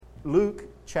Luke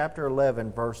chapter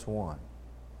 11, verse 1.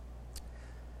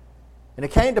 And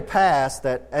it came to pass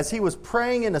that as he was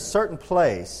praying in a certain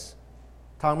place,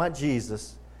 talking about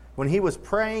Jesus, when he was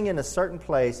praying in a certain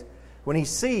place, when he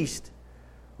ceased,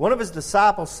 one of his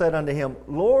disciples said unto him,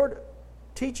 Lord,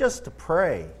 teach us to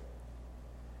pray,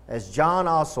 as John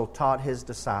also taught his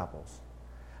disciples.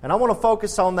 And I want to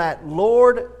focus on that.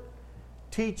 Lord,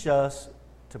 teach us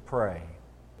to pray.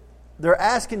 They're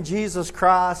asking Jesus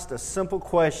Christ a simple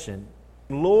question.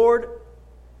 Lord,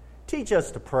 teach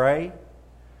us to pray.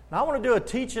 Now I want to do a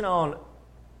teaching on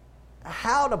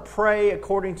how to pray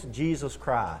according to Jesus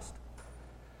Christ.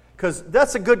 Because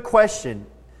that's a good question.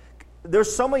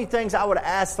 There's so many things I would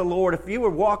ask the Lord. If you were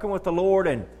walking with the Lord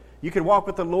and you could walk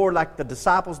with the Lord like the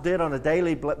disciples did on a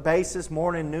daily basis,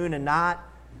 morning, noon, and night,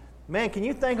 man, can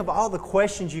you think of all the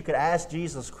questions you could ask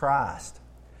Jesus Christ?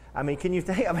 I mean, can you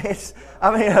think? I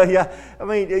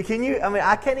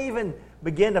can't even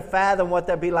begin to fathom what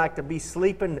that'd be like to be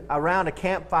sleeping around a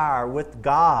campfire with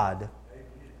God.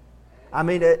 I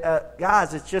mean,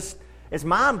 guys, it's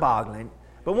mind-boggling.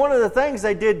 But one of the things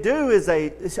they did do is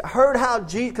they heard how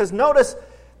Jesus, because notice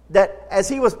that as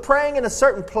he was praying in a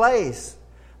certain place,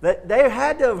 that they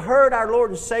had to have heard our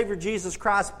Lord and Savior Jesus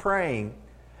Christ praying.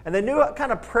 And they knew what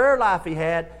kind of prayer life he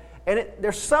had. And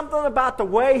there's something about the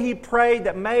way he prayed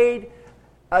that made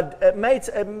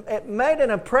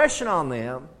an impression on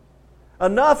them,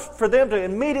 enough for them to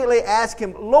immediately ask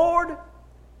him, Lord,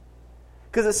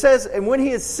 because it says, and when he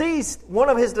had ceased, one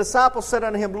of his disciples said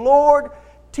unto him, Lord,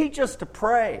 teach us to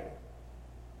pray.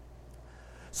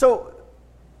 So,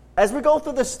 as we go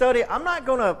through this study, I'm not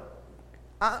going to,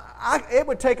 it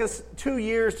would take us 2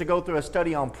 years to go through a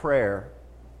study on prayer.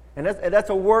 And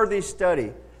that's a worthy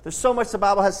study. There's so much the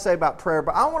Bible has to say about prayer,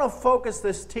 but I want to focus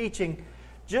this teaching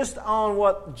just on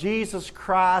what Jesus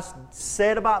Christ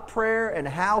said about prayer and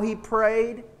how he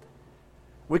prayed.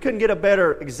 We couldn't get a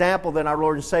better example than our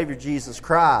Lord and Savior Jesus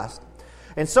Christ.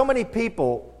 And so many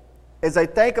people, as they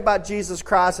think about Jesus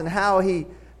Christ and how he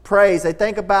prays, they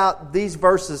think about these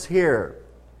verses here.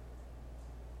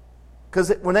 Because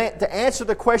to answer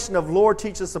the question of Lord,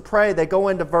 teach us to pray, they go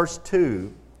into verse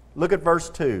 2. Look at verse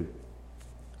 2.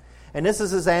 And this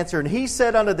is his answer. And he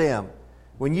said unto them,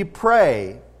 when you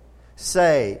pray,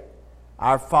 say,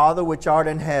 Our Father which art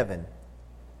in heaven,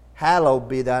 hallowed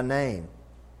be thy name.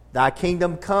 Thy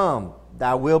kingdom come,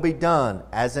 thy will be done,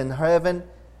 as in heaven,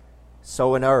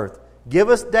 so in earth. Give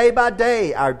us day by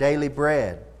day our daily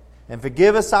bread. And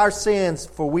forgive us our sins,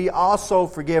 for we also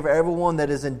forgive everyone that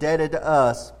is indebted to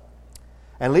us.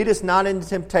 And lead us not into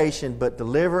temptation, but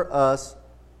deliver us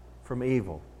from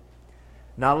evil.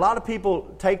 Now, a lot of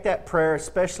people take that prayer,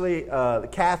 especially the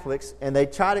Catholics, and they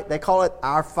call it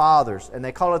Our Fathers, and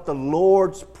they call it the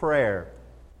Lord's Prayer.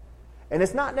 And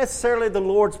it's not necessarily the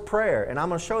Lord's Prayer, and I'm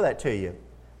going to show that to you.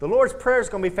 The Lord's Prayer is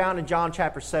going to be found in John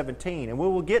chapter 17, and we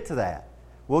will get to that.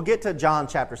 We'll get to John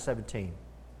chapter 17.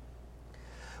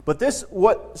 But this,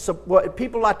 what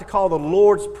people like to call the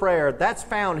Lord's Prayer, that's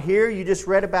found here. You just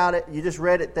read about it. You just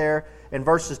read it there in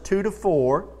verses 2 to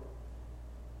 4.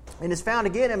 And it's found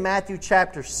again in Matthew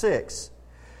chapter 6.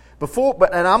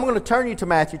 And I'm going to turn you to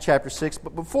Matthew chapter 6.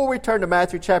 But before we turn to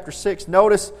Matthew chapter 6,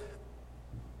 notice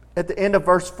at the end of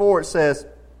verse 4 it says,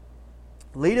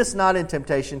 Lead us not in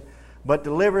temptation, but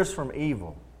deliver us from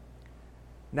evil.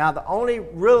 Now the only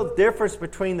real difference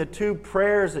between the two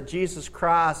prayers that Jesus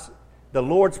Christ, the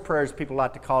Lord's Prayer as people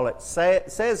like to call it,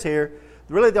 says here,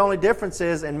 really the only difference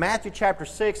is in Matthew chapter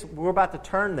 6, we're about to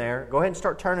turn there. Go ahead and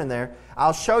start turning there.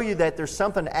 I'll show you that there's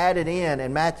something added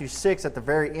in Matthew 6 at the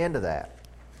very end of that.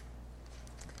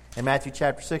 In Matthew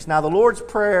chapter 6. Now the Lord's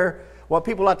Prayer, what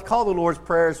people like to call the Lord's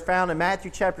Prayer, is found in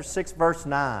Matthew chapter 6 verse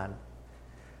 9.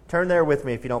 Turn there with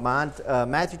me if you don't mind.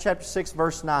 Matthew chapter 6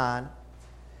 verse 9.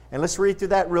 And let's read through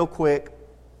that real quick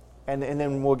and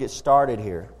then we'll get started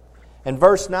here. In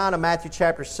verse 9 of Matthew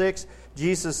chapter 6,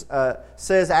 Jesus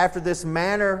says, After this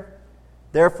manner,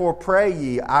 therefore pray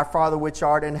ye, Our Father which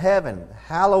art in heaven,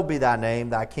 hallowed be thy name,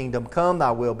 thy kingdom come,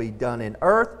 thy will be done in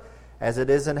earth as it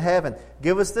is in heaven.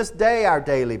 Give us this day our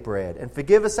daily bread, and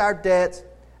forgive us our debts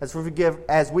as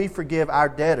we forgive our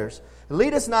debtors. And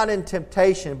lead us not in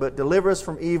temptation, but deliver us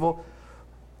from evil.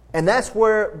 And that's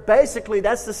where, basically,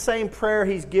 that's the same prayer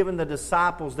he's given the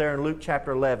disciples there in Luke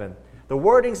chapter 11. The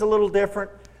wording's a little different,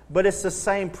 but it's the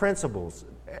same principles.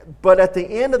 But at the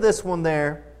end of this one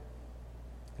there,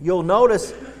 you'll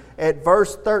notice at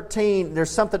verse 13, there's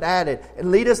something added.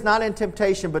 And lead us not in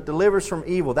temptation, but deliver us from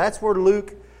evil. That's where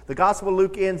Luke, the Gospel of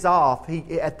Luke ends off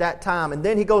at that time. And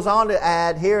then he goes on to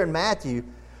add here in Matthew,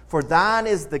 For thine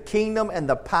is the kingdom and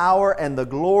the power and the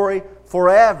glory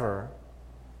forever.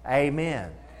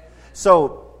 Amen.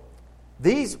 So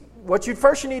What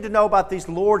you need to know about these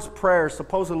Lord's Prayers,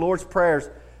 supposed Lord's Prayers,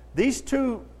 these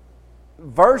two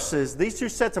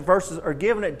sets of verses are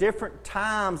given at different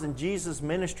times in Jesus'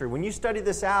 ministry. When you study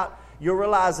this out, you'll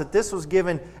realize that this was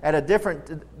given at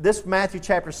this Matthew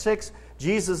chapter 6,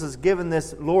 Jesus is given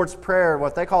this Lord's Prayer,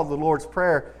 what they call the Lord's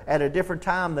Prayer, at a different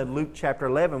time than Luke chapter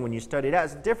 11 when you study it out.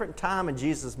 It's a different time in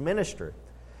Jesus' ministry.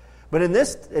 But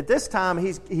at this time,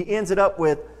 he ends it up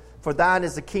with, "For thine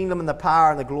is the kingdom and the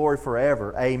power and the glory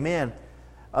forever. Amen."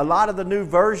 A lot of the new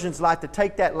versions like to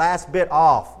take that last bit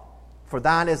off. "For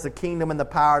thine is the kingdom and the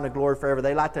power and the glory forever."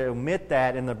 They like to omit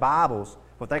that in their Bibles,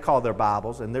 what they call their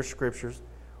Bibles, and their scriptures,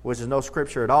 which is no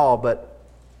scripture at all. But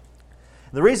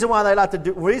the reason why they like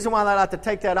to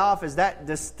take that off is that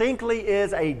distinctly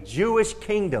is a Jewish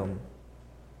kingdom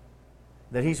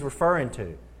that he's referring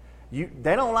to.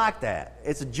 They don't like that.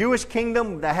 It's a Jewish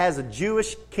kingdom that has a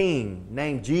Jewish king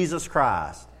named Jesus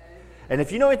Christ. And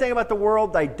if you know anything about the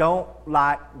world, they don't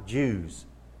like Jews.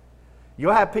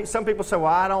 You'll have some people say, "Well,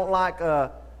 I don't like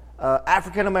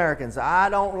African Americans. I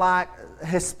don't like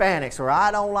Hispanics, or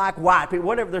I don't like white people."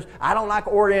 Whatever. I don't like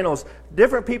Orientals.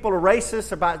 Different people are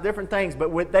racist about different things,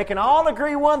 but they can all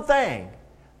agree one thing.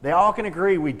 They all can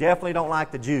agree we definitely don't like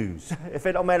the Jews. If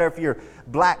it don't matter if you're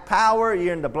Black Power,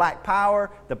 you're into Black Power,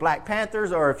 the Black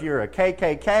Panthers, or if you're a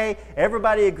KKK,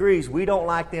 everybody agrees we don't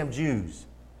like them Jews.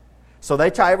 So they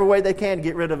try every way they can to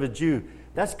get rid of a Jew.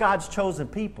 That's God's chosen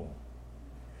people.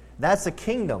 That's a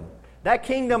kingdom. That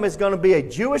kingdom is going to be a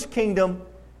Jewish kingdom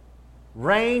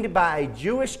reigned by a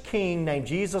Jewish king named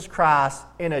Jesus Christ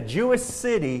in a Jewish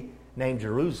city named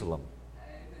Jerusalem.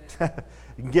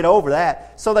 You can get over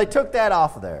that. So they took that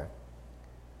off of there.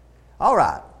 All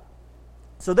right.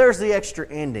 So there's the extra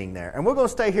ending there. And we're going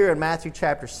to stay here in Matthew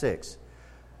chapter 6.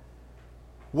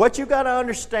 What you got to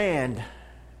understand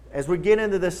as we get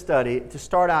into this study, to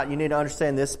start out, you need to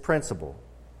understand this principle.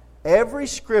 Every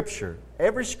scripture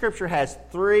has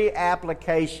three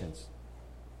applications.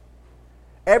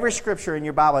 Every scripture in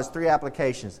your Bible has three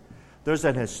applications. There's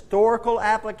an historical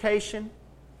application,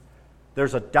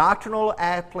 there's a doctrinal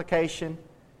application,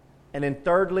 and then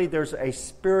thirdly, there's a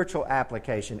spiritual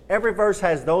application. Every verse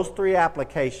has those three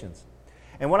applications.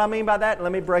 And what I mean by that,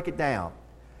 let me break it down.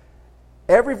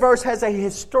 Every verse has a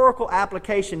historical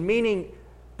application, meaning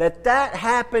that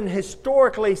happened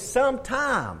historically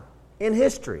sometime in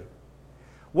history.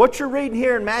 What you're reading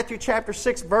here in Matthew chapter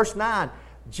 6, verse 9,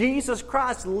 Jesus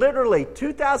Christ literally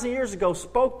 2,000 years ago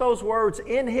spoke those words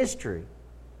in history.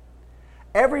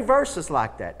 Every verse is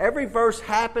like that. Every verse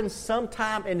happens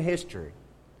sometime in history.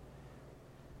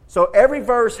 So every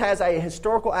verse has a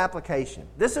historical application.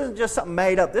 This isn't just something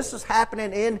made up. This is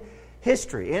happening in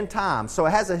history, in time. So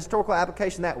it has a historical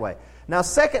application that way. Now,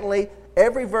 secondly,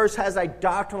 every verse has a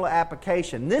doctrinal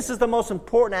application. This is the most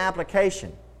important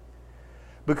application.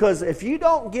 Because if you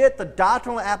don't get the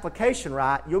doctrinal application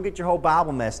right, you'll get your whole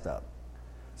Bible messed up.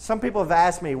 Some people have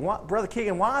asked me, Brother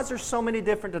Keegan, why is there so many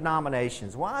different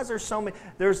denominations? Why is there so many?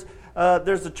 There's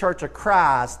the Church of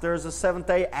Christ. There's the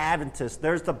Seventh-day Adventist.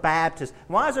 There's the Baptist.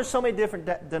 Why is there so many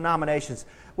different denominations?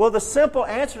 Well, the simple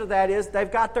answer to that is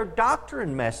they've got their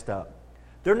doctrine messed up.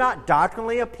 They're not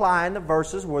doctrinally applying the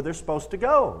verses where they're supposed to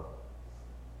go.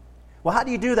 Well, how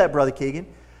do you do that, Brother Keegan?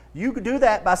 You could do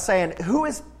that by saying, who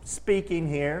is speaking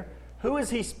here? Who is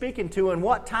he speaking to, and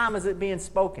what time is it being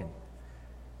spoken?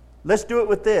 Let's do it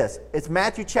with this. It's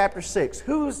Matthew chapter 6.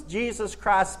 Who's Jesus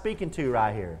Christ speaking to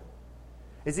right here?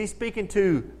 Is he speaking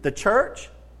to the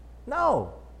church?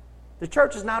 No. The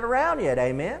church is not around yet,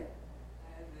 amen?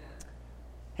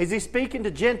 Is he speaking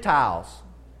to Gentiles?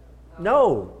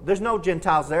 No, there's no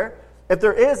Gentiles there. If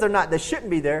there is, they're not. They shouldn't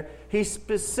be there. He's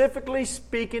specifically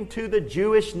speaking to the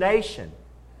Jewish nation.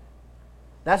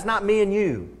 That's not me and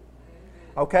you.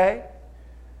 Okay?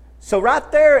 So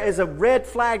right there is a red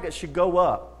flag that should go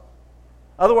up.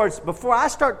 In other words, before I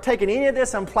start taking any of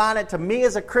this and applying it to me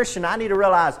as a Christian, I need to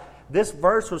realize this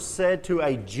verse was said to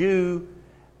a Jew,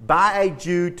 by a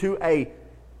Jew, to a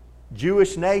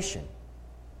Jewish nation.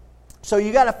 So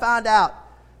you got to find out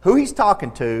who he's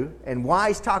talking to and why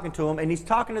he's talking to them. And he's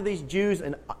talking to these Jews,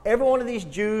 and every one of these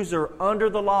Jews are under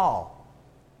the law.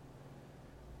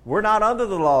 We're not under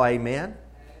the law, amen?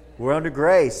 We're under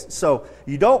grace. So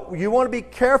you want to be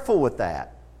careful with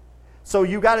that. So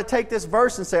you got to take this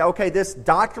verse and say, okay, this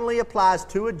doctrinally applies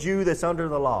to a Jew that's under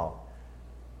the law.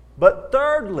 But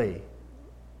thirdly,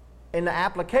 in the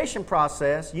application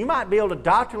process, you might be able to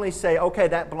doctrinally say, okay,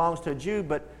 that belongs to a Jew,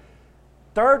 but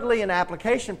thirdly, in the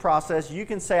application process, you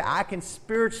can say, I can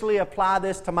spiritually apply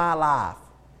this to my life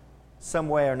some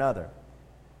way or another.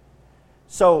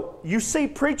 So you see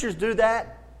preachers do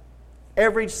that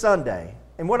every Sunday.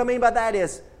 And what I mean by that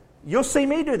is You'll see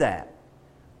me do that.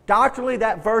 Doctrinally,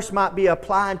 that verse might be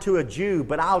applying to a Jew,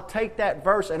 but I'll take that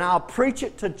verse and I'll preach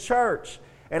it to church,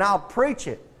 and I'll preach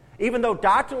it. Even though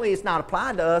doctrinally it's not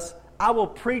applying to us, I will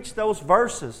preach those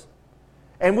verses,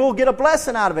 and we'll get a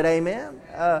blessing out of it. Amen.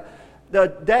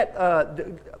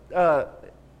 The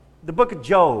book of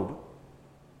Job,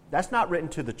 that's not written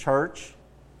to the church.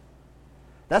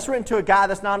 That's written to a guy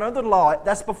that's not under the law.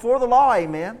 That's before the law.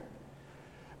 Amen.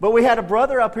 But we had a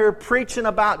brother up here preaching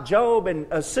about Job, and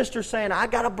a sister saying, I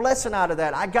got a blessing out of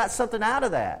that. I got something out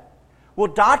of that.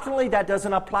 Well, doctrinally, that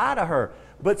doesn't apply to her.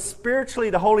 But spiritually,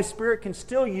 the Holy Spirit can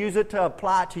still use it to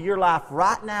apply to your life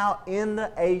right now in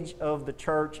the age of the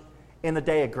church, in the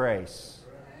day of grace.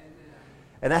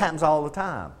 And that happens all the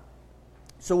time.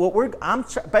 So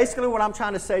basically what I'm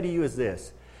trying to say to you is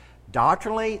this.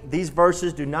 Doctrinally, these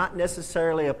verses do not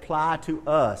necessarily apply to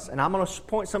us. And I'm going to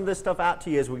point some of this stuff out to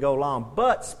you as we go along.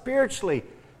 But spiritually,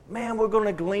 man, we're going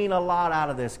to glean a lot out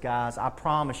of this, guys. I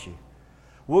promise you.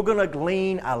 We're going to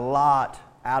glean a lot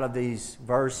out of these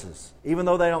verses, even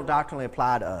though they don't doctrinally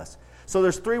apply to us. So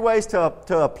there's three ways to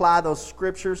apply those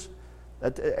scriptures.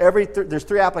 There's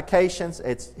three applications.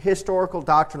 It's historical,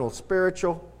 doctrinal,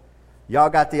 spiritual. Y'all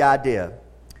got the idea.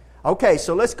 Okay,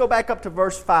 so let's go back up to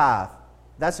verse 5.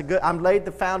 I'm laid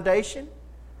the foundation.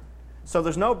 So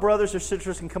there's no brothers or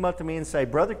sisters can come up to me and say,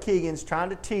 Brother Keegan's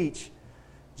trying to teach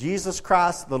Jesus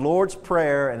Christ, the Lord's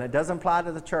Prayer, and it doesn't apply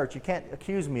to the church. You can't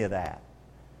accuse me of that.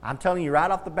 I'm telling you right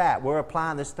off the bat, we're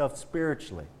applying this stuff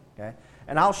spiritually. Okay?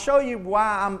 And I'll show you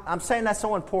why I'm saying that's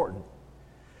so important.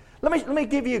 Let me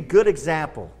give you a good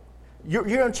example.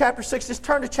 You're in chapter 6. Just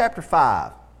turn to chapter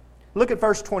 5. Look at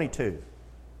verse 22.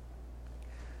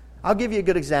 I'll give you a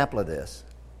good example of this.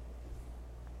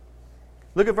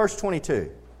 Look at verse 22.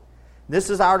 This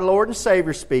is our Lord and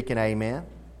Savior speaking, amen.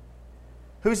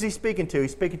 Who's he speaking to?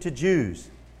 He's speaking to Jews.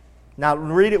 Now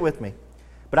read it with me.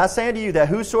 But I say unto you that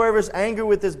whosoever is angry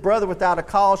with his brother without a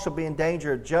cause shall be in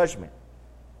danger of judgment.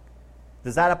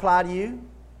 Does that apply to you?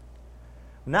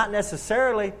 Not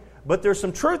necessarily, but there's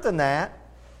some truth in that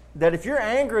if you're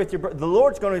angry with your brother, the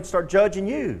Lord's going to start judging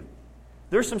you.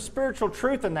 There's some spiritual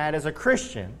truth in that as a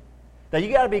Christian, that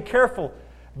you got to be careful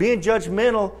being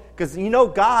judgmental, because you know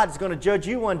God's going to judge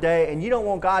you one day, and you don't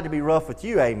want God to be rough with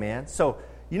you, amen. So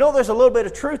you know there's a little bit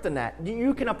of truth in that.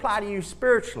 You can apply to you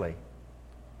spiritually.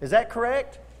 Is that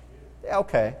correct? Yeah,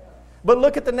 okay. But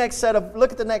look at the next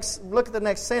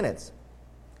sentence.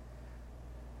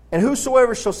 And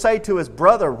whosoever shall say to his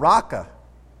brother, Raca,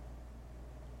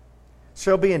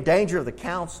 shall be in danger of the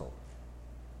council.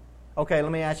 Okay,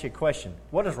 let me ask you a question.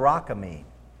 What does Raca mean?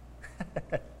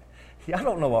 I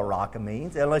don't know what Raca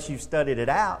means unless you've studied it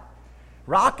out.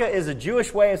 Raca is a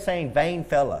Jewish way of saying vain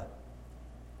fella.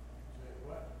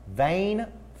 Vain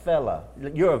fella.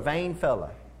 You're a vain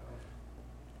fella.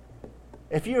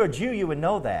 If you're a Jew, you would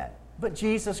know that. But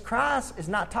Jesus Christ is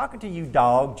not talking to you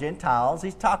Gentiles.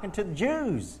 He's talking to the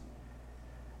Jews.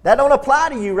 That don't apply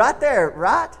to you right there,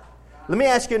 right? Let me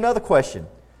ask you another question.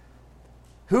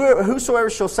 Whosoever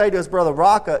shall say to his brother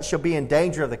Raca shall be in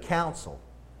danger of the council.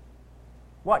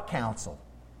 What council?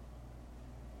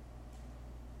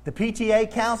 The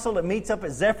PTA council that meets up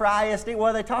at Zephyr ISD? What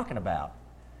are they talking about?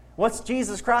 What's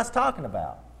Jesus Christ talking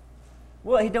about?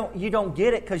 Well, you don't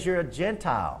get it because you're a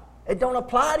Gentile. It don't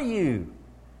apply to you.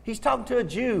 He's talking to a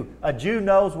Jew. A Jew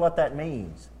knows what that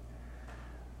means.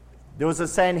 There was a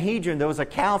Sanhedrin, there was a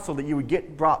council that you would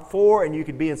get brought for, and you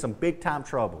could be in some big time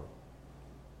trouble.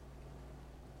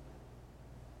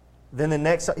 Then the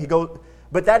next, he goes,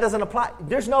 but that doesn't apply.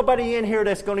 There's nobody in here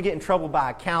that's going to get in trouble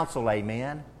by a council,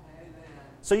 amen?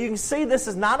 So you can see this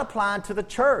is not applying to the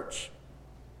church.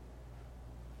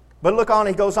 But look on,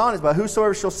 he goes on, but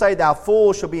whosoever shall say, thou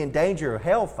fool, shall be in danger of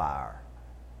hellfire.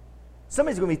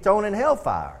 Somebody's going to be thrown in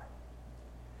hellfire.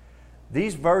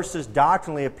 These verses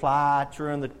doctrinally apply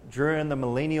during the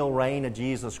millennial reign of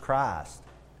Jesus Christ.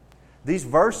 These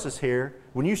verses here,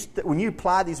 when you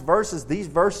apply these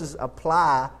verses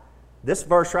apply. This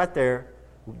verse right there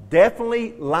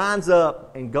definitely lines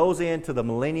up and goes into the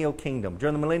millennial kingdom.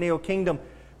 During the millennial kingdom,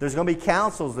 there's going to be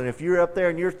councils, and if you're up there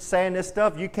and you're saying this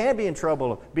stuff, you can be in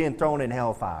trouble of being thrown in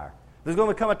hellfire. There's going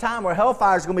to come a time where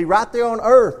hellfire is going to be right there on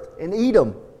earth in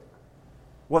Edom.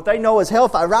 What they know is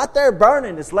hellfire, right there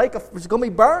burning. This lake is going to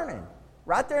be burning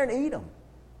right there in Edom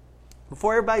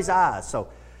before everybody's eyes. So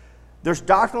there's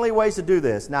doctrinally ways to do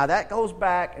this. Now that goes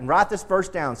back, and write this verse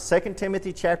down, 2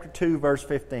 Timothy chapter 2, verse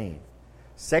 15.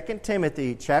 2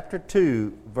 Timothy chapter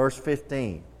 2, verse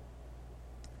 15.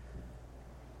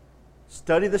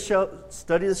 Study to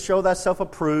show thyself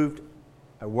approved,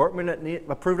 a workman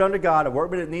approved unto God, a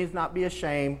workman that needs not be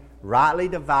ashamed, rightly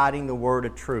dividing the word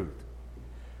of truth.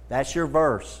 That's your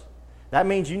verse. That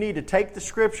means you need to take the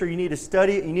Scripture, you need to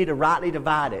study it, you need to rightly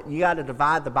divide it. You got to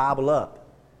divide the Bible up,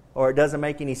 or it doesn't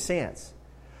make any sense.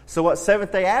 So what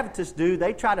Seventh-day Adventists do,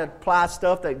 they try to apply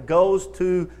stuff that goes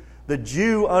to the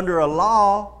Jew under a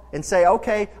law and say,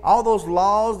 okay, all those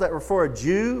laws that were for a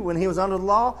Jew when he was under the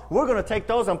law, we're going to take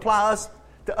those and apply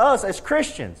to us as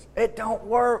Christians. It don't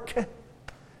work.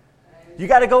 You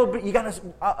got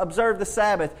to observe the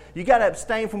Sabbath. You got to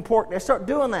abstain from pork. They start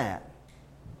doing that.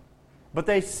 But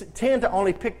they tend to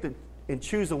only pick and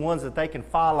choose the ones that they can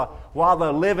follow while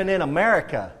they're living in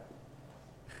America,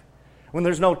 when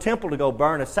there's no temple to go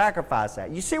burn a sacrifice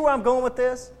at. You see where I'm going with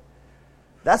this?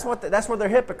 That's where they're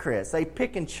hypocrites. They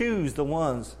pick and choose the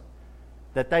ones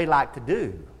that they like to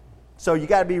do. So you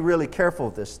got to be really careful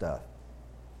with this stuff.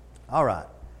 All right.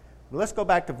 Well, let's go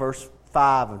back to verse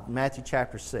 5 of Matthew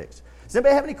chapter 6. Does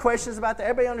anybody have any questions about that?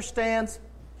 Everybody understands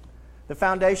the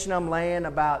foundation I'm laying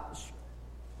about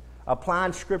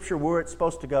applying Scripture where it's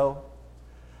supposed to go?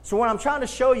 So what I'm trying to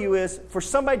show you is for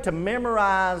somebody to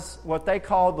memorize what they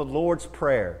call the Lord's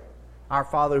Prayer, Our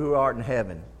Father who art in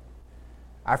heaven.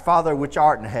 Our Father which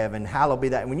art in heaven, hallowed be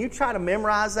thy. When you try to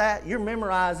memorize that, you're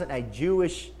memorizing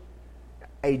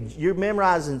you're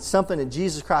memorizing something that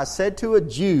Jesus Christ said to a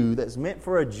Jew that's meant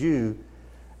for a Jew.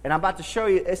 And I'm about to show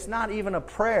you, it's not even a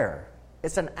prayer.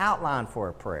 It's an outline for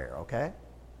a prayer, okay?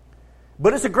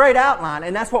 But it's a great outline,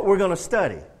 and that's what we're going to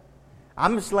study.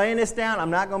 I'm just laying this down.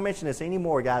 I'm not going to mention this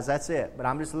anymore, guys. That's it. But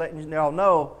I'm just letting you all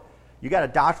know, you got to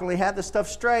doctrinally have this stuff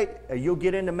straight, or you'll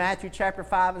get into Matthew chapter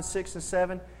 5 and 6 and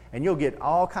 7, and you'll get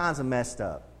all kinds of messed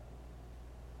up.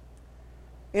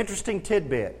 Interesting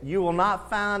tidbit. You will not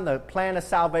find the plan of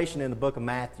salvation in the book of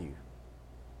Matthew.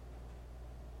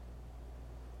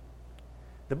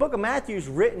 The book of Matthew is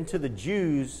written to the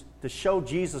Jews to show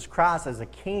Jesus Christ as a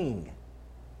king.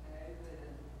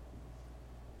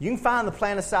 You can find the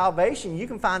plan of salvation. You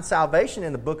can find salvation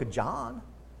in the book of John.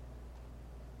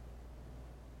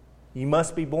 You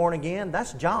must be born again.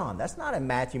 That's John. That's not in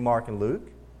Matthew, Mark, and Luke.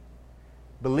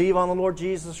 Believe on the Lord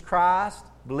Jesus Christ.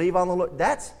 Believe on the Lord.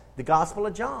 That's the Gospel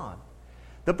of John.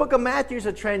 The book of Matthew is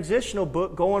a transitional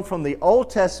book going from the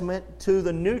Old Testament to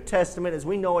the New Testament as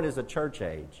we know it as a church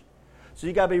age. So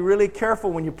you got to be really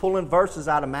careful when you're pulling verses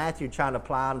out of Matthew trying to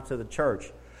apply them to the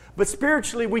church. But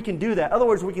spiritually, we can do that. In other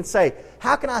words, we can say,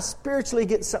 how can I spiritually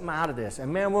get something out of this?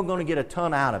 And man, we're going to get a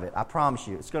ton out of it. I promise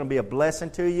you. It's going to be a blessing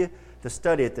to you to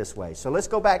study it this way. So let's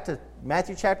go back to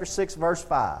Matthew chapter 6, verse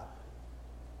 5.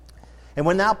 And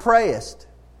when thou prayest,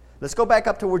 let's go back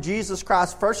up to where Jesus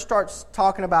Christ first starts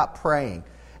talking about praying.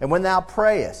 And when thou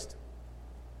prayest,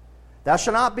 thou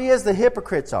shalt not be as the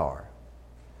hypocrites are.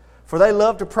 For they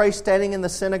love to pray standing in the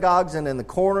synagogues and in the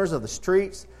corners of the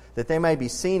streets, that they may be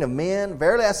seen of men.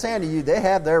 Verily I say unto you, they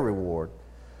have their reward.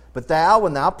 But thou,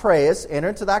 when thou prayest, enter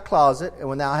into thy closet, and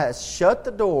when thou hast shut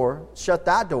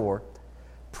thy door,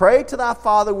 pray to thy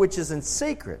Father which is in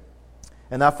secret,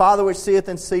 and thy Father which seeth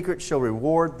in secret shall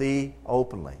reward thee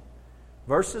openly.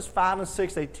 Verses 5 and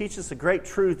 6, they teach us a great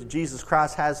truth that Jesus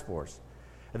Christ has for us.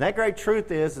 And that great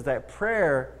truth is that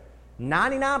prayer,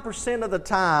 99% of the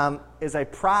time, is a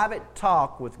private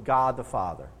talk with God the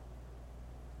Father.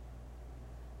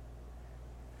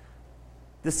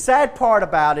 The sad part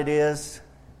about it is,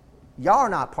 y'all are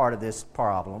not part of this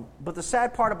problem, but the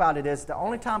sad part about it is the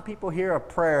only time people hear a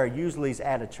prayer usually is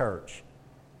at a church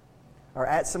or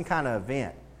at some kind of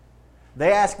event.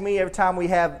 They ask me every time we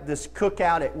have this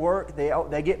cookout at work,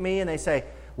 they get me and they say,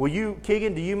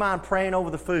 Keegan, do you mind praying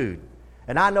over the food?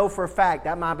 And I know for a fact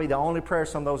that might be the only prayer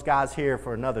some of those guys hear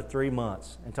for another 3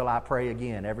 months until I pray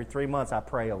again. Every 3 months I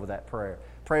pray over that prayer.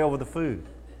 Pray over the food.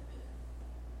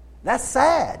 That's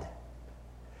sad.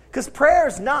 Because prayer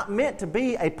is not meant to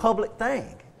be a public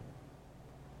thing.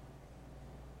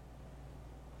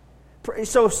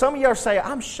 So some of you are saying,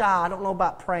 I'm shy, I don't know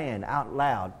about praying out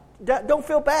loud. Don't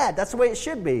feel bad. That's the way it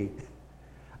should be.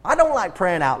 I don't like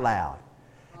praying out loud.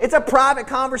 It's a private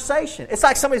conversation. It's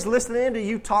like somebody's listening in to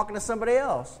you talking to somebody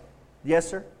else. Yes,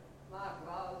 sir? My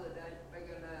closet ain't big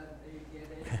enough to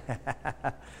get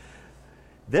in.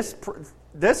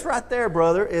 This right there,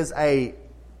 brother, is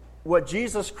what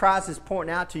Jesus Christ is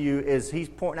pointing out to you is He's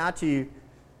pointing out to you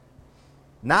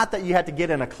not that you have to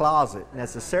get in a closet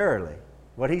necessarily.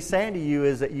 What He's saying to you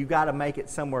is that you got to make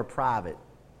it somewhere private.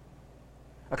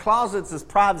 A closet's as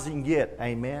private as you can get,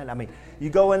 amen? I mean, you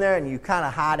go in there and you kind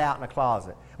of hide out in a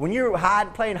closet. When you were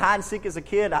playing hide and seek as a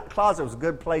kid, a closet was a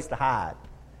good place to hide.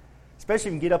 Especially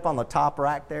if you can get up on the top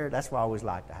rack there, that's where I always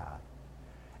like to hide.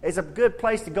 It's a good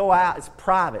place to go out, it's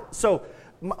private. So,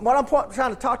 what I'm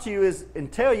trying to talk to you is,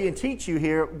 and tell you and teach you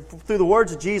here through the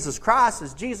words of Jesus Christ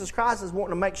is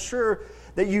wanting to make sure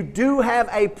that you do have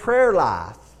a prayer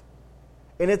life,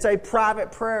 and it's a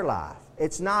private prayer life.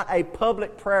 It's not a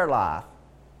public prayer life.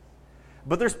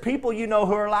 But there's people you know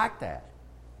who are like that.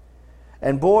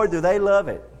 And boy, do they love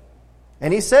it.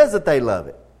 And he says that they love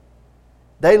it.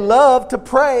 They love to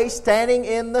pray standing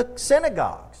in the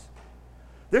synagogues.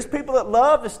 There's people that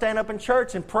love to stand up in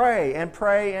church and pray and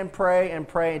pray and pray and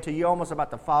pray until you're almost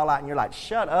about to fall out and you're like,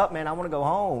 shut up, man, I want to go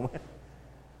home.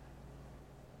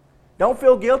 Don't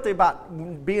feel guilty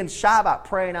about being shy about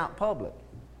praying out in public.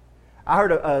 I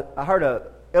heard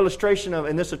a illustration of,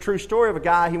 and this is a true story of a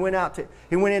guy. He went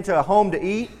into a home to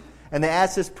eat, and they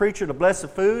asked this preacher to bless the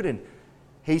food, and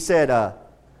he said,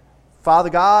 Father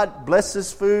God, bless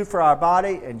this food for our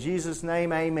body. In Jesus'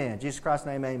 name, amen. Jesus Christ's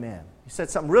name, amen. He said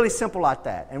something really simple like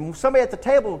that. And somebody at the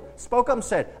table spoke up and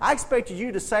said, I expected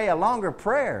you to say a longer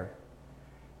prayer.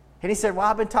 And he said, well,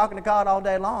 I've been talking to God all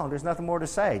day long. There's nothing more to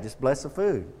say. Just bless the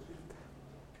food.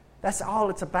 That's all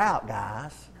it's about,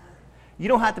 guys. You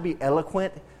don't have to be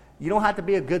eloquent. You don't have to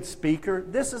be a good speaker.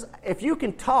 If you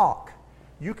can talk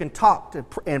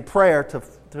in prayer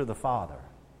to the Father.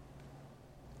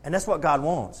 And that's what God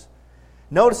wants.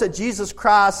 Notice that Jesus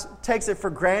Christ takes it for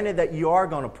granted that you are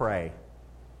going to pray.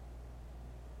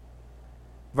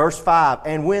 Verse 5,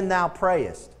 and when thou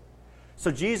prayest.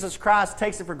 So Jesus Christ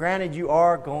takes it for granted you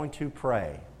are going to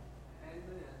pray.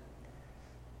 Amen.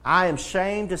 I am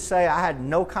ashamed to say I had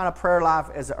no kind of prayer life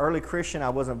as an early Christian.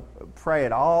 I wasn't pray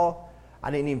at all. I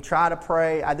didn't even try to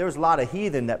pray. There was a lot of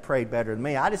heathen that prayed better than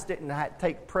me. I just didn't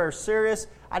take prayer serious.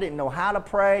 I didn't know how to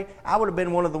pray. I would have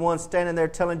been one of the ones standing there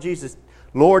telling Jesus,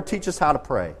 Lord, teach us how to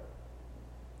pray.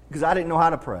 Because I didn't know how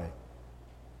to pray.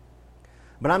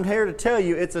 But I'm here to tell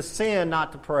you it's a sin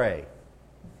not to pray.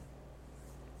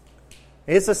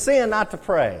 It's a sin not to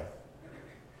pray.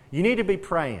 You need to be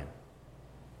praying.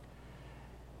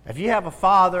 If you have a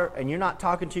father and you're not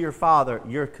talking to your father,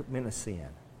 you're committing a sin.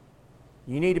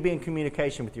 You need to be in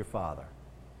communication with your father.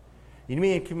 You need to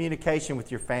be in communication with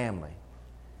your family.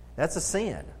 That's a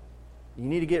sin. You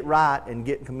need to get right and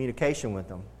get in communication with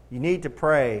them. You need to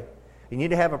pray. You need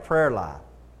to have a prayer life.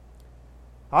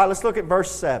 All right, let's look at verse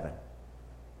 7.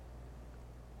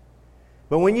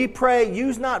 But when ye pray,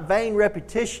 use not vain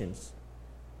repetitions,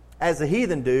 as the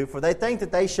heathen do, for they think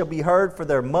that they shall be heard for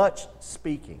their much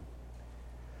speaking.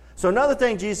 So another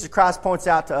thing Jesus Christ points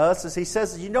out to us is he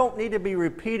says you don't need to be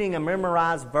repeating a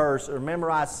memorized verse or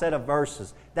memorized set of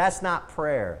verses. That's not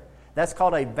prayer. That's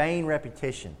called a vain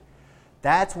repetition.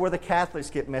 That's where the Catholics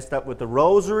get messed up with the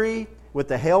rosary, with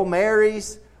the Hail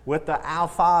Marys, with the Our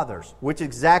Fathers, which is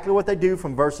exactly what they do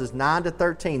from verses 9 to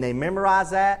 13. They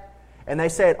memorize that, and they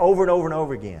say it over and over and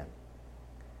over again.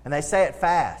 And they say it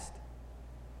fast.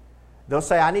 They'll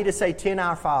say, I need to say 10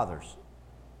 Our Fathers.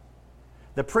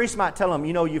 The priest might tell them,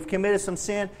 you've committed some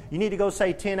sin. You need to go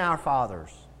say 10 Our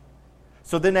Fathers.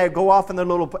 So then they go off and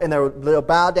they'll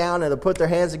bow down and they'll put their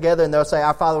hands together and they'll say,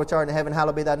 Our Father which art in heaven,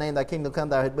 hallowed be thy name, thy kingdom come,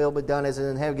 thy will be done as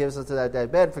in heaven, give us thy daily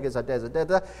bread, forgive us our debts,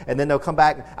 and then they'll come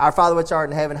back, Our Father which art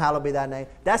in heaven, hallowed be thy name.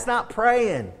 That's not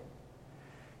praying.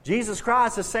 Jesus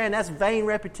Christ is saying that's vain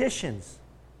repetitions.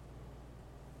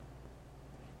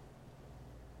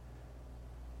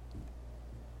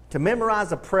 To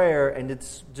memorize a prayer and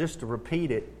it's just to repeat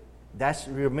it,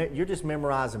 you're just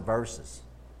memorizing verses.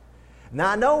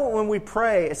 Now I know when we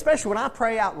pray, especially when I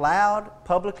pray out loud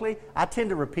publicly, I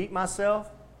tend to repeat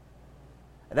myself.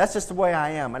 That's just the way I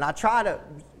am. And I try to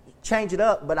change it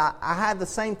up, but I have the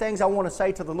same things I want to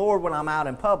say to the Lord when I'm out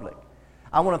in public.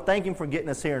 I want to thank Him for getting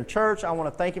us here in church. I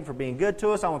want to thank Him for being good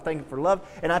to us. I want to thank Him for love.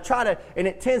 And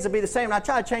it tends to be the same. And I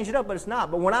try to change it up, but it's not.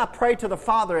 But when I pray to the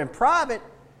Father in private,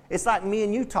 it's like me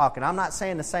and you talking. I'm not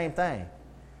saying the same thing.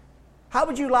 How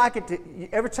would you like it to,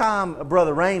 every time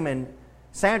Brother Raymond,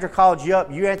 Sandra called you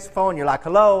up, you answer the phone, you're like,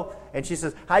 hello, and she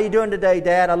says, how you doing today,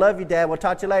 Dad? I love you, Dad. We'll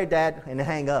talk to you later, Dad, and then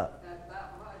hang up.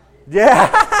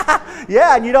 Yeah,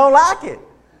 yeah, and you don't like it.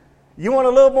 You want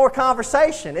a little more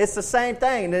conversation. It's the same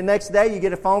thing. And the next day you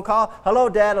get a phone call. Hello,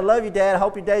 Dad. I love you, Dad. I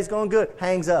hope your day's going good.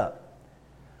 Hangs up.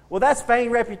 Well, that's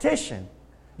vain repetition.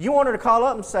 You want her to call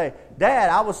up and say, Dad,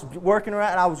 I was working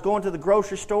around, I was going to the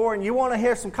grocery store, and you want to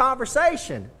hear some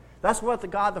conversation. That's what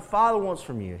God the Father wants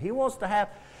from you. He wants to have,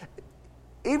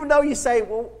 even though you say,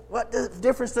 well, what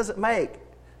difference does it make?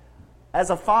 As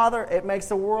a father, it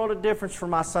makes a world of difference for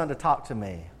my son to talk to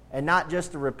me. And not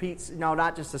just to repeat,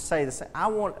 not just to say the same. I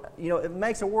want, it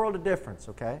makes a world of difference,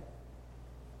 okay?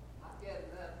 I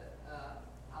get that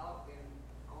talking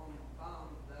on the phone,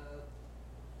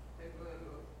 the two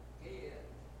little kids.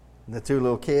 The two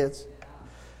little kids?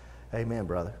 Yeah. Amen,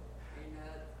 brother.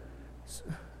 Peanuts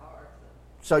and Carson.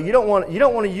 So you don't want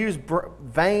to use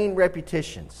vain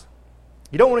repetitions.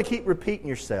 You don't want to keep repeating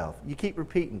yourself. You keep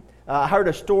repeating. I heard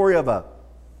a story of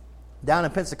down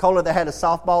in Pensacola, they had a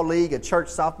softball league, a church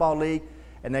softball league,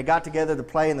 and they got together to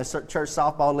play in the church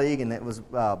softball league, and it was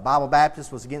Bible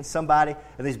Baptist was against somebody,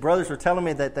 and these brothers were telling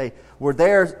me that they were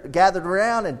there gathered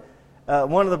around, and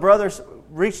one of the brothers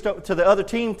reached up to the other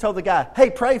team, told the guy, "Hey,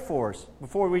 pray for us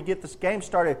before we get this game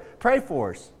started. Pray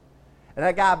for us." And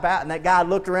that guy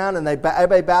looked around, and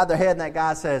everybody bowed their head, and that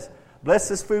guy says, "Bless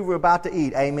this food we're about to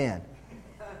eat. Amen."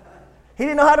 He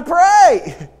didn't know how to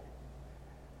pray.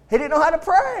 He didn't know how to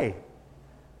pray.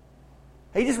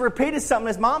 He just repeated something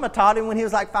his mama taught him when he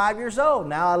was like 5 years old.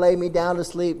 "Now I lay me down to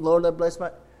sleep. Lord, I bless my..."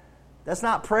 That's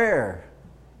not prayer.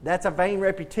 That's a vain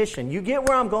repetition. You get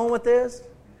where I'm going with this?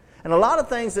 And a lot of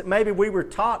things that maybe we were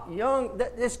taught young,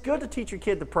 it's good to teach your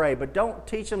kid to pray, but don't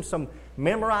teach them some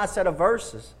memorized set of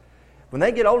verses. When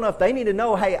they get old enough, they need to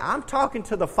know, hey, I'm talking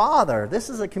to the Father. This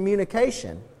is a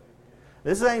communication.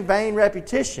 This ain't vain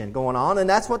repetition going on, and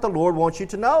that's what the Lord wants you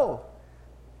to know.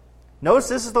 Notice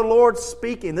this is the Lord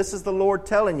speaking. This is the Lord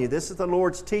telling you. This is the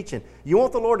Lord's teaching. You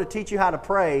want the Lord to teach you how to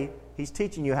pray, He's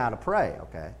teaching you how to pray,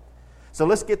 okay? So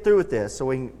let's get through with this so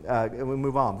we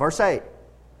move on. Verse 8.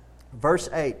 Verse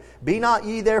 8. "Be not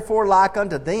ye therefore like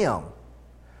unto them,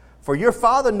 for your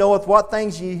Father knoweth what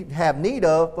things ye have need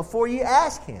of before ye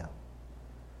ask Him."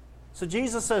 So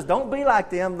Jesus says, don't be like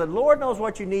them. The Lord knows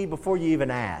what you need before you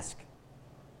even ask.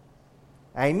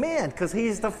 Amen, because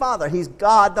He's the Father. He's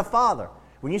God the Father.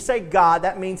 When you say God,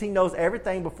 that means He knows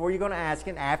everything before you're going to ask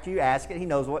it. And after you ask it, He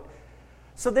knows what.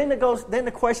 So then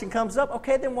the question comes up,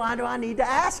 okay, then why do I need to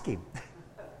ask Him?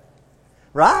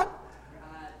 Right?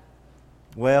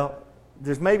 Well,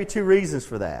 there's maybe two reasons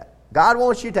for that. God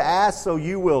wants you to ask so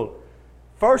you will,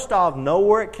 first off, know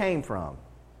where it came from.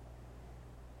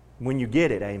 When you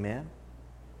get it, amen.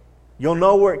 You'll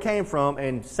know where it came from,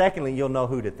 and secondly, you'll know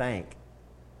who to thank.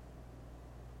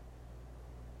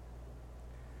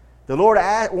 The Lord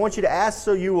wants you to ask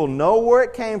so you will know where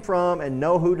it came from and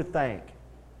know who to thank.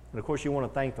 And of course, you want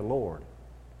to thank the Lord.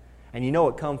 And you know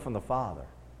it comes from the Father.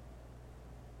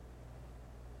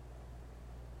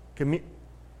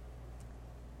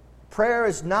 Prayer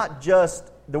is not just,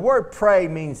 the word pray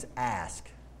means ask.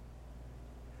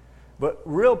 But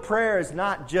real prayer is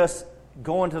not just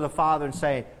going to the Father and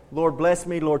saying, Lord, bless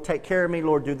me, Lord, take care of me,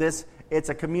 Lord, do this. It's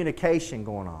a communication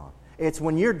going on. It's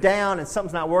when you're down and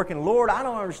something's not working, Lord, I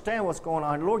don't understand what's going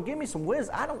on. Lord, give me some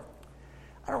wisdom. I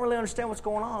don't really understand what's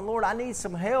going on. Lord, I need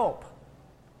some help.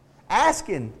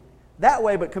 Asking that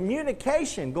way, but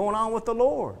communication going on with the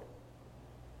Lord.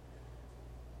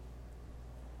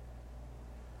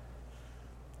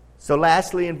 So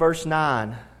lastly, in verse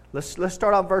 9, let's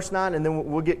start off verse 9, and then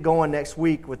we'll get going next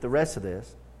week with the rest of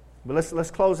this. But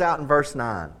let's close out in verse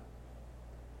 9.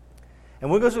 And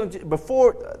we'll go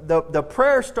before the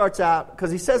prayer starts out,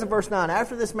 because he says in verse 9,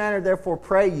 after this manner, therefore,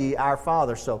 pray ye, our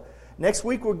Father. So next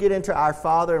week we'll get into our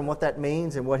Father and what that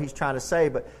means and what he's trying to say.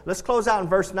 But let's close out in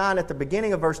verse 9. At the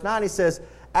beginning of verse 9, he says,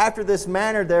 after this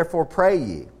manner, therefore, pray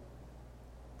ye.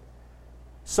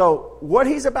 So what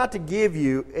he's about to give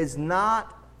you is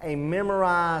not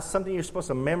something you're supposed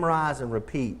to memorize and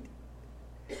repeat.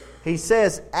 He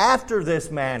says, after this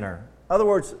manner. In other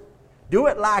words, do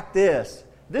it like this.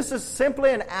 This is simply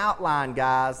an outline,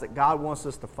 guys, that God wants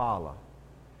us to follow.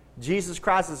 Jesus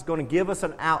Christ is going to give us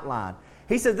an outline.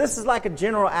 He said this is like a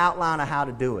general outline of how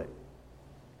to do it.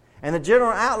 And the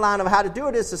general outline of how to do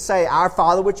it is to say, our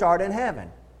Father which art in heaven.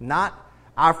 Not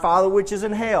our Father which is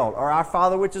in hell, or our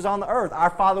Father which is on the earth.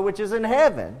 Our Father which is in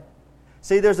heaven.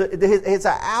 See, it's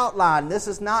an outline. This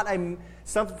is not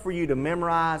something for you to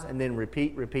memorize and then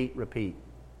repeat.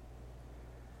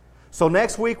 So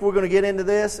next week we're going to get into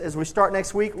this. As we start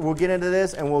next week, we'll get into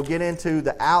this, and we'll get into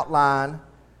the outline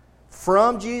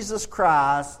from Jesus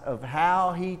Christ of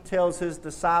how He tells His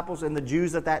disciples and the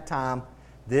Jews at that time,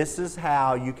 this is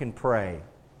how you can pray.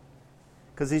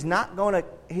 Because He's not going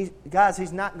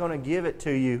to give it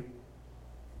to you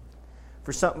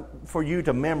for you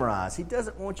to memorize. He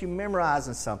doesn't want you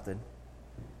memorizing something.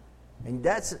 And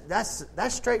that's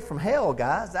straight from hell,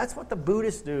 guys. That's what the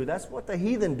Buddhists do. That's what the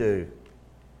heathen do.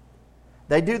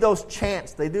 They do those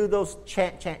chants. They do those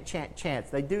chants.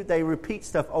 They repeat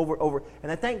stuff over. And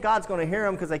they think God's going to hear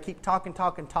them because they keep talking.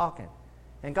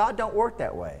 And God don't work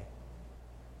that way.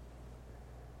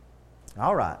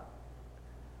 All right.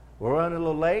 We're running a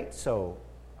little late, so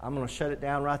I'm going to shut it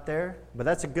down right there. But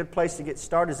that's a good place to get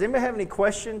started. Does anybody have any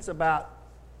questions about...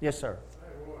 Yes, sir. Hey,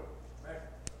 Roy,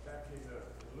 back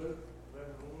in Luke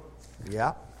 11:1. Yeah.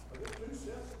 Are there two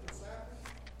sets of disciples?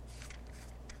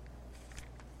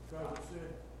 Because it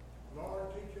said, Lord,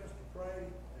 teach us to pray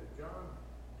as John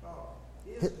taught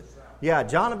his disciples. Yeah,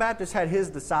 John the Baptist had his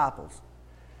disciples.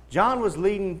 John was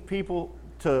leading people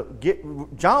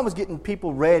John was getting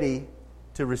people ready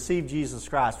to receive Jesus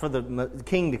Christ, for the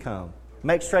King to come.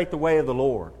 Make straight the way of the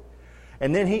Lord.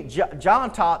 And then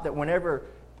John taught that whenever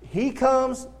he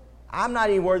comes, I'm not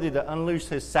even worthy to unloose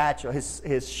his satchel,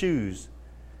 his shoes,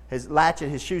 his latchet,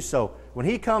 his shoes. So when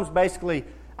he comes, basically,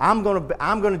 I'm going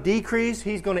to decrease,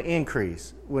 he's going to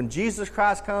increase. When Jesus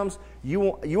Christ comes, you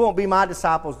won't be my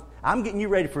disciples. I'm getting you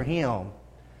ready for him.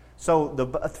 So the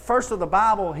first of the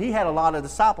Bible, he had a lot of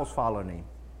disciples following him.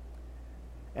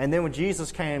 And then when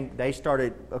Jesus came, they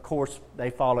started, of course, they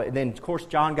followed. And then, of course,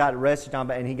 John got arrested,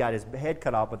 and he got his head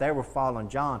cut off, but they were following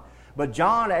John. But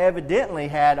John evidently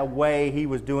had a way he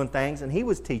was doing things, and he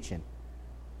was teaching.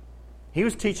 He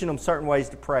was teaching them certain ways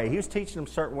to pray. He was teaching them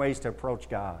certain ways to approach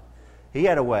God. He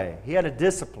had a way. He had a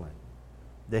discipline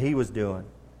that he was doing.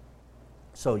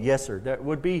 So, yes, sir, there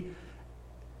would be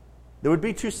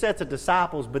two sets of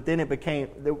disciples, but then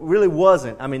there really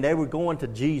wasn't. I mean, they were going to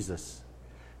Jesus.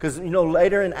 Because,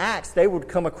 later in Acts, they would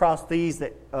come across these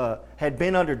that had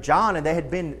been under John, and they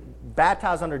had been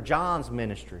baptized under John's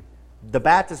ministry, the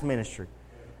Baptist ministry.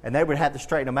 And they would have to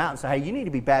straighten them out and say, hey, you need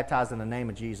to be baptized in the name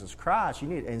of Jesus Christ.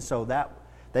 And so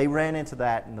they ran into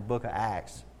that in the book of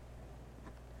Acts.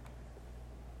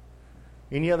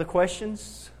 Any other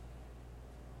questions?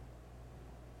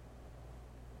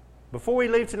 Before we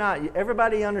leave tonight,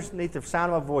 everybody underneath the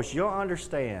sound of my voice, you'll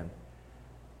understand.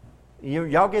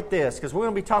 Y'all get this, because we're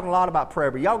going to be talking a lot about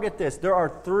prayer, but y'all get this. There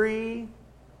are 3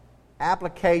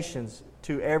 applications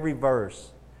to every verse.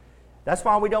 That's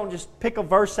why we don't just pick a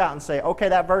verse out and say, okay,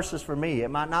 that verse is for me. It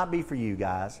might not be for you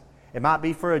guys. It might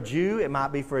be for a Jew. It might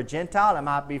be for a Gentile. It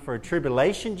might be for a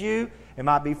tribulation Jew. It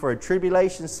might be for a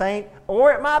tribulation saint.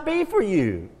 Or it might be for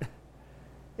you.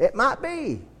 It might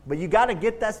be. But you got to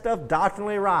get that stuff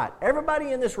doctrinally right.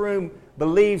 Everybody in this room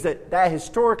believes that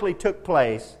historically took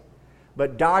place.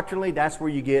 But doctrinally, that's where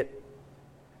you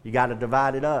got to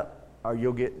divide it up, or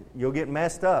you'll get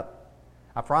messed up.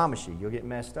 I promise you'll get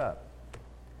messed up.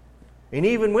 And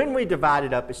even when we divide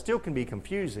it up, it still can be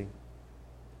confusing.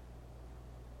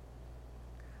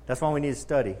 That's why we need to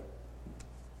study.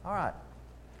 All right.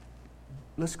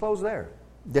 Let's close there.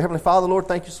 Dear Heavenly Father, Lord,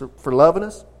 thank you for loving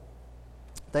us.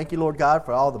 Thank you, Lord God,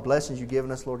 for all the blessings you've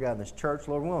given us, Lord God, in this church.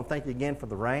 Lord, we want to thank you again for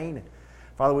the rain.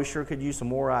 Father, we sure could use some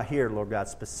more out here, Lord God,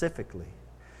 specifically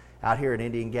out here at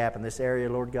Indian Gap in this area,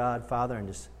 Lord God, Father, and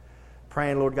just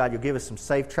praying, Lord God, you'll give us some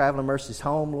safe traveling mercies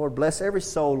home. Lord, bless every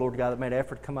soul, Lord God, that made an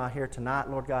effort to come out here tonight.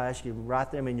 Lord God, I ask you to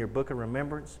write them in your book of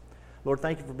remembrance. Lord,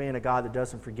 thank you for being a God that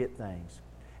doesn't forget things.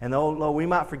 And though we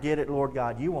might forget it, Lord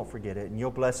God, you won't forget it, and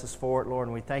you'll bless us for it, Lord,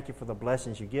 and we thank you for the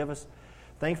blessings you give us.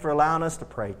 Thank you for allowing us to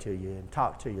pray to you and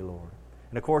talk to you, Lord.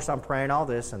 And, of course, I'm praying all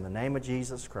this in the name of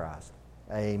Jesus Christ.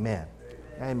 Amen.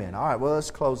 Amen. All right, well, let's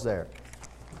close there.